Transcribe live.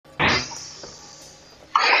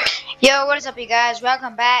Yo, what is up, you guys?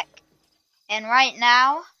 Welcome back. And right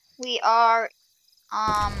now we are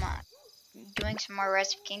um doing some more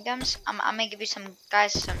Rise of Kingdoms. I'm gonna give you some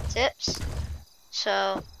tips.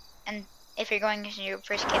 So, and if you're going into your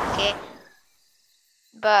first KVK,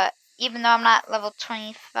 but even though I'm not level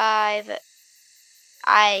 25,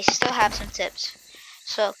 I still have some tips.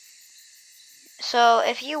 So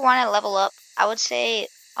if you want to level up, I would say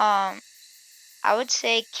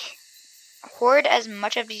hoard as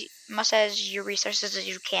much as your resources as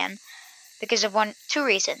you can, because of two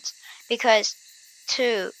reasons. Because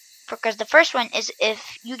the first one is,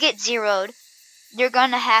 if you get zeroed, you're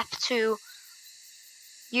gonna have to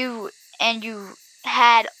you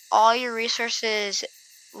had all your resources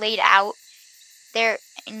laid out there,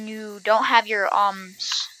 and you don't have your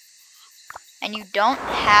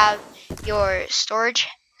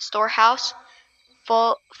storehouse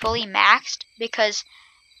fully maxed, because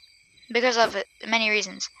of many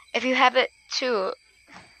reasons. If you have it to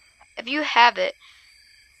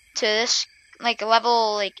this, like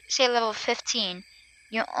level, say level 15,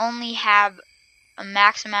 you only have a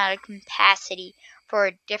max amount of capacity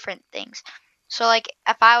for different things. So like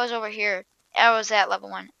if I was over here, I was at level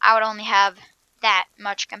 1, I would only have that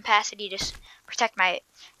much capacity to protect my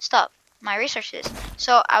stuff, my resources.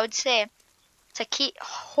 So I would say to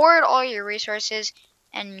hoard all your resources,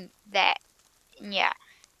 and yeah.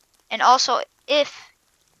 And also, if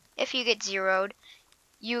you get zeroed,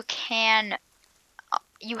 you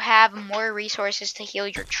have more resources to heal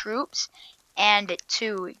your troops and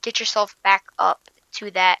to get yourself back up to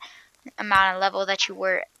that amount of level that you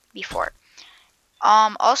were before.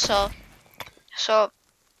 Also, so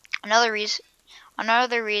another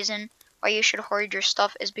reason why you should hoard your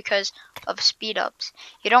stuff is because of speed ups.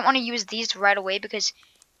 You don't want to use these right away, because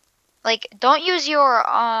don't use your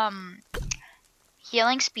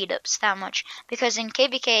healing speed ups that much, because in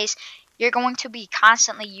KVKs you're going to be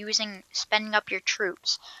constantly spending up your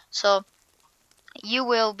troops. So you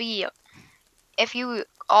will be, if you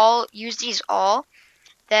all use these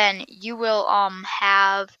then you would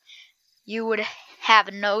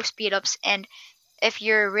have no speed ups. And if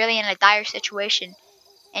you're really in a dire situation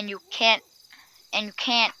and you can't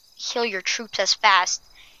heal your troops as fast,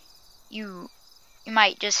 you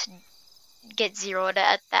might just get zeroed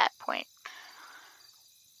at that point.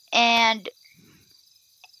 And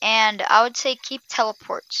I would say keep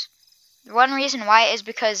teleports. One reason why is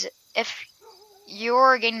because if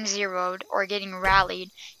you're getting zeroed or getting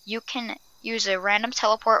rallied, you can use a random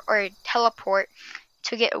teleport or a teleport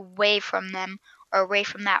to get away from them, or away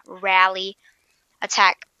from that rally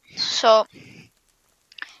attack. So,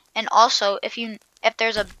 and also, if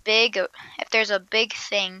there's a big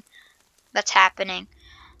thing that's happening,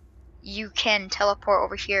 you can teleport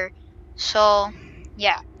over here. So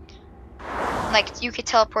yeah, like you could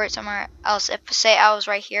teleport somewhere else. If, say, I was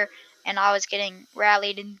right here and I was getting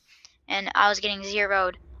rallied and I was getting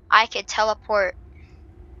zeroed, I could teleport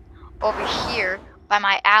over here by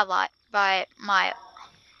my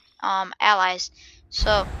allies.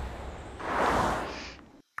 So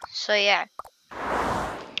yeah.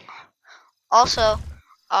 Also,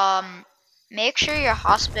 make sure your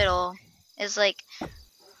hospital is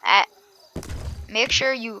make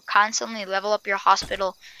sure you constantly level up your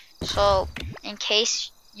hospital, so in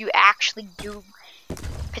case you actually do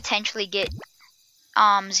potentially get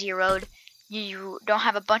zeroed, you don't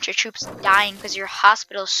have a bunch of troops dying because your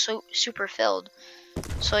hospital is super filled.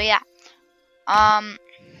 So yeah.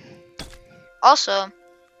 Also,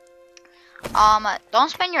 don't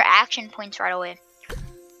spend your action points right away.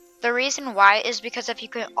 The reason why is because if you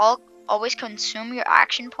can always consume your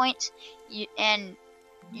action points, you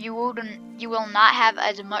will not have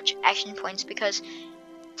as much action points, because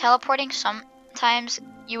teleporting, sometimes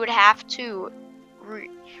you would have to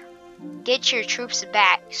get your troops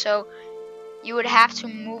back, so you would have to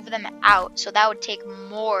move them out, so that would take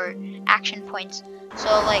more action points.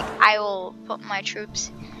 So like I'll put my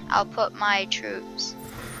troops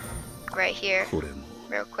right here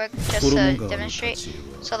real quick, just to demonstrate.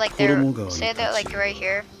 So like say they're like right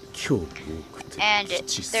here, and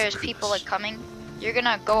there's people like coming, you're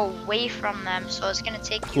gonna go away from them, so it's gonna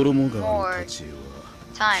take you more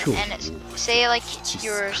time. And say like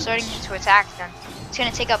you're starting to attack them, it's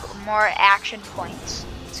gonna take up more action points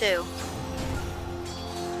too.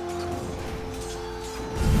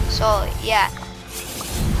 So yeah.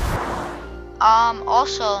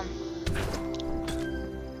 Also,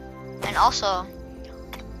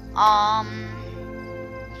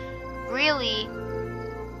 really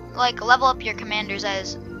level up your commanders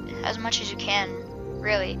as much as you can,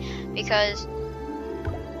 really, because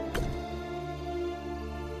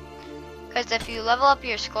Because if you level up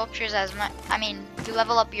your sculptures as much, if you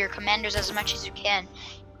level up your commanders as much as you can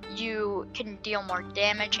deal more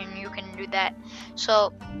damage and you can do that.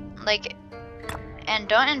 So, like, and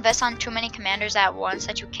don't invest on too many commanders at once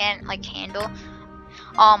that you can't like handle.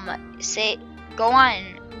 Say go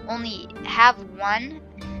on only have one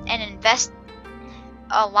and invest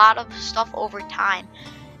a lot of stuff over time.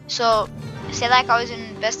 So say like I was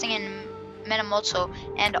investing in Minamoto,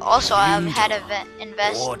 and also I've had to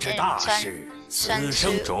invest in Sun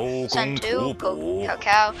Tzu,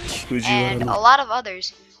 Cao, and a lot of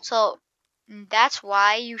others. So that's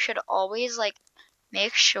why you should always like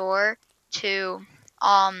make sure to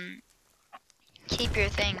keep your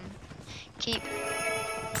thing. Wait,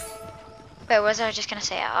 what was I just gonna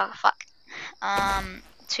say? Oh fuck.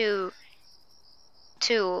 To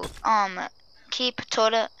keep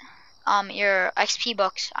total your XP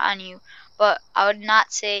books on you, but I would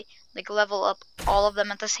not say like level up all of them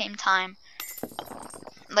at the same time.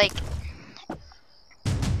 Like,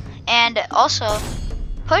 and also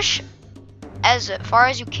push as far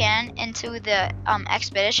as you can into the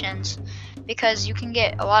expeditions, because you can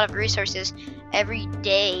get a lot of resources every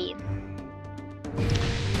day,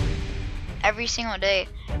 every single day,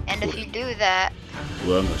 and if you do that,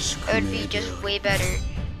 it would be just way better.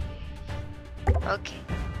 Okay,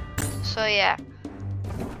 so yeah.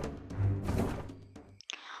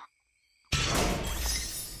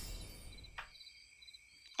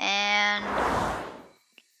 And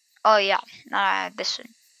oh yeah, this one.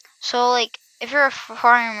 So like if you're a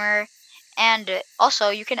farmer, and also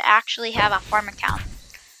you can actually have a farm account.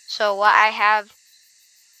 So what I have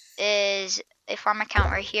is a farm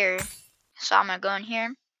account right here. So I'm gonna go in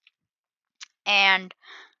here and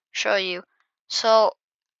show you. So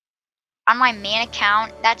on my main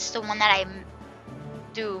account, that's the one that I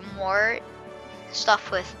do more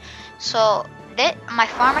stuff with. So my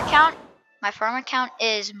farm account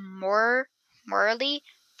is morally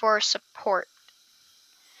for support.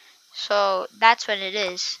 So that's what it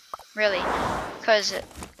is, really, because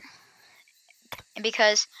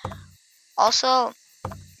also,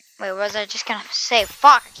 wait, what was I just gonna say?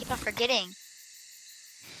 Fuck, I keep on forgetting.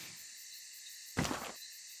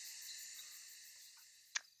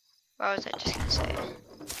 What was I just gonna say?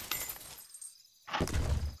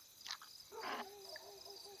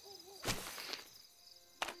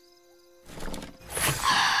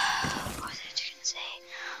 What was I just gonna say?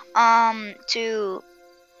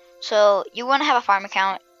 So you want to have a farm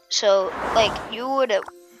account. So like you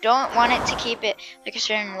don't want it to keep it like a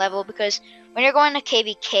certain level, because when you're going to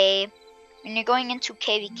KVK, when you're going into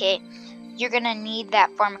KVK, you're gonna need that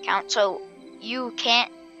farm account. So you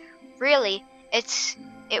can't really. It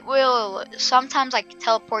will sometimes like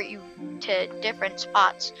teleport you to different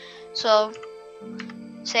spots. So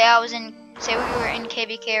say we were in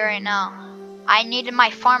KVK right now. I needed my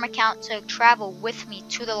farm account to travel with me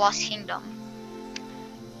to the Lost Kingdom,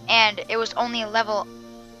 and it was only level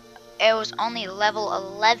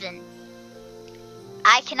 11.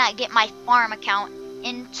 I cannot get my farm account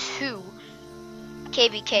into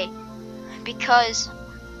KVK because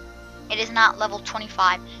it is not level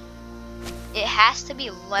 25. It has to be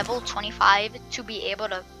level 25 to be able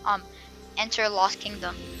to enter Lost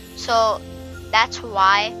Kingdom. So that's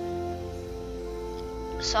why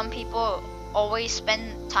some people always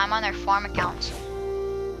spend time on their farm accounts.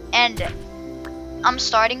 And I'm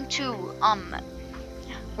starting to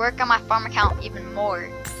work on my farm account even more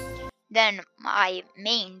than my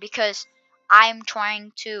main, because I'm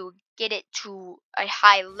trying to get it to a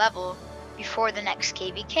high level before the next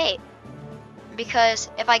KVK. Because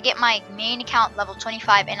if I get my main account level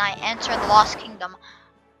 25 and I enter the Lost Kingdom,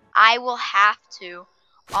 I will have to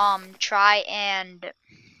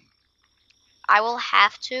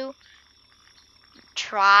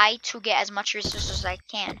try to get as much resources as I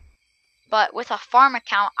can. But with a farm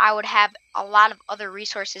account, I would have a lot of other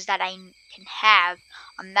resources that I can have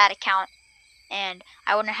on that account, and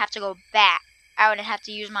I wouldn't have to go back. I wouldn't have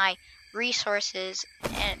to use my resources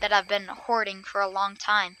that I've been hoarding for a long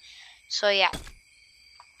time. So yeah.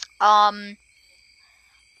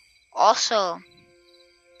 Also,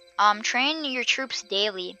 train your troops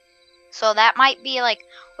daily. So that might be like,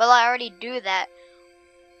 well, I already do that.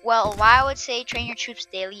 Well, why I would say train your troops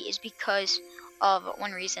daily is because of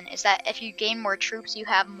one reason, is that if you gain more troops, you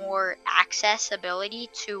have more accessibility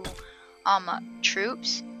to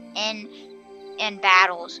troops in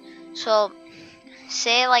battles. So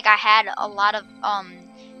say like I had a lot of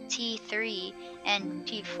T3 and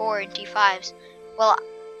T4 and T5s. Well,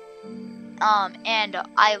 and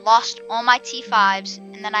I lost all my T5s,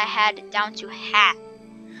 and then I had down to half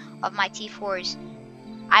of my T4s.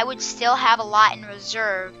 I would still have a lot in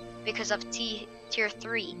reserve because of tier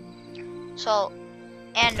 3. So,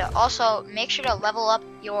 and also make sure to level up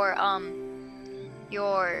your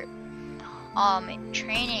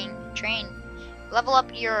level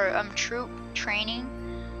up your troop training,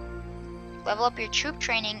 level up your troop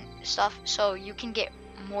training stuff so you can get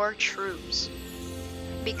more troops,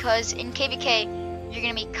 because in KVK you're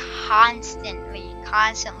gonna be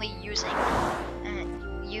constantly using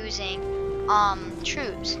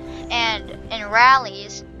troops, and in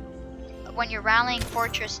rallies, when you're rallying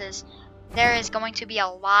fortresses, there is going to be a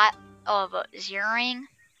lot of zeroing,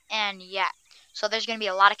 and yeah, so there's gonna be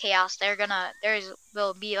a lot of chaos.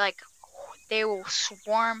 Will be like, they will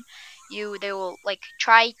swarm you. They will like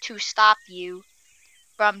try to stop you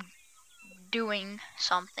from doing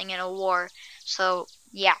something in a war. So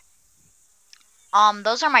yeah,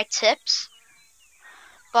 those are my tips.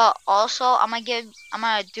 But also I'm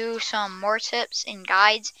gonna do some more tips and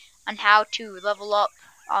guides on how to level up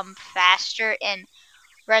faster in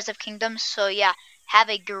Rise of Kingdoms. So yeah, have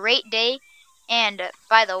a great day. And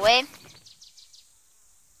by the way,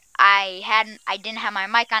 I didn't have my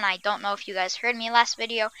mic on. I don't know if you guys heard me last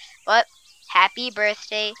video, but happy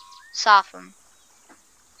birthday, Sophom.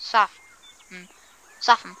 Sophom.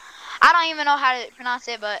 Sophom. I don't even know how to pronounce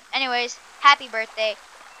it, but anyways, happy birthday.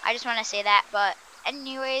 I just want to say that. But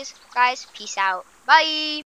anyways, guys, peace out. Bye.